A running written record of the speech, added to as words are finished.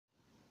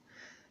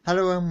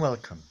Hello and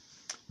welcome.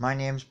 My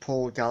name's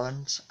Paul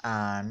Gallant,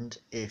 and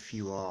if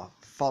you are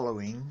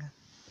following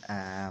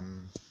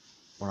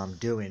what I'm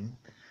doing,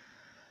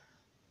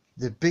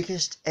 the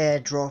biggest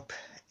airdrop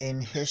in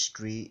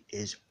history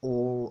is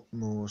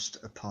almost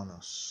upon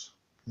us.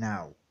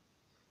 Now,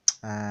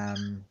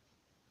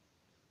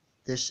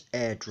 this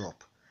airdrop,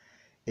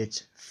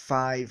 it's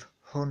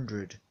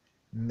 500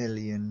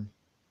 million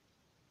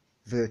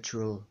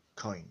virtual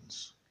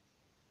coins.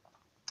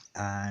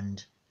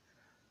 And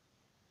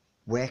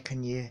where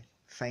can you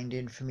find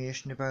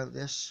information about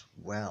this?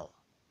 Well,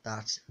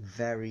 that's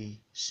very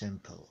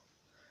simple.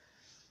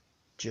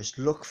 Just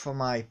look for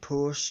my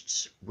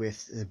posts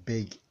with the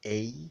big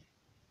E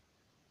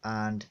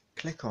and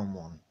click on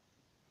one,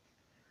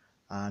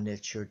 and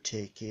it should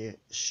take you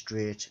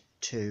straight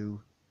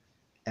to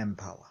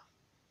Empower.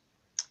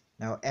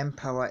 Now,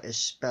 Empower is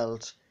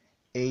spelled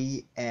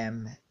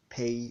EMPOWR.com.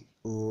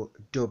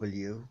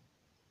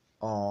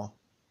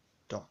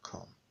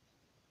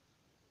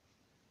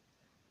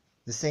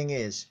 The thing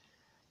is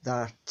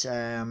that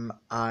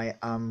I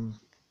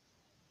am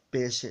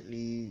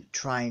basically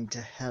trying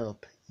to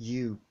help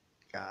you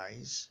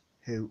guys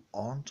who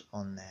aren't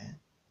on there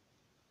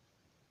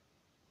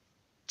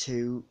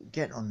to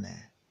get on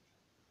there,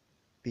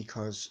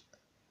 because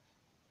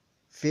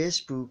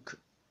Facebook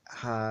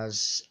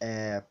has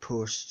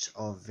posts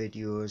of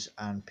videos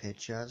and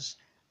pictures,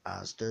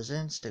 as does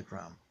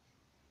Instagram,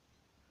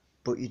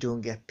 but you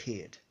don't get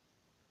paid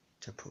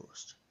to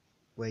post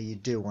where you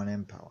do on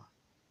Empower.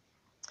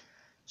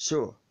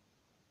 So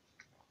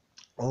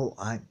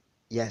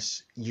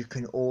yes, you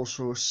can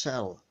also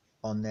sell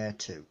on there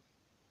too.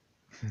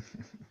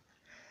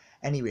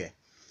 Anyway,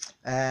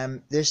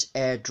 this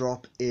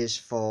airdrop is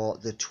for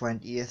the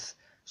 20th,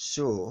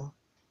 so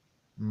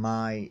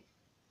my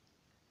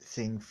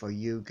thing for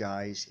you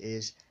guys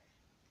is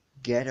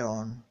get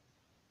on,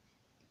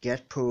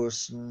 get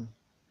posting,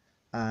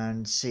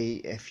 and see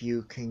if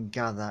you can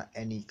gather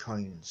any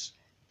coins.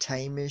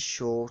 Time is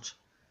short,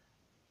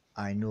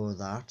 I know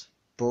that,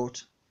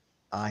 but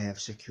I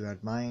have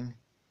secured mine.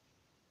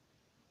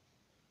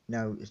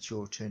 Now it's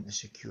your turn to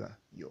secure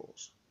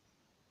yours.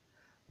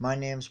 My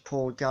name's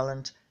Paul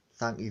Gallant.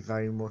 Thank you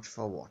very much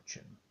for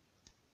watching.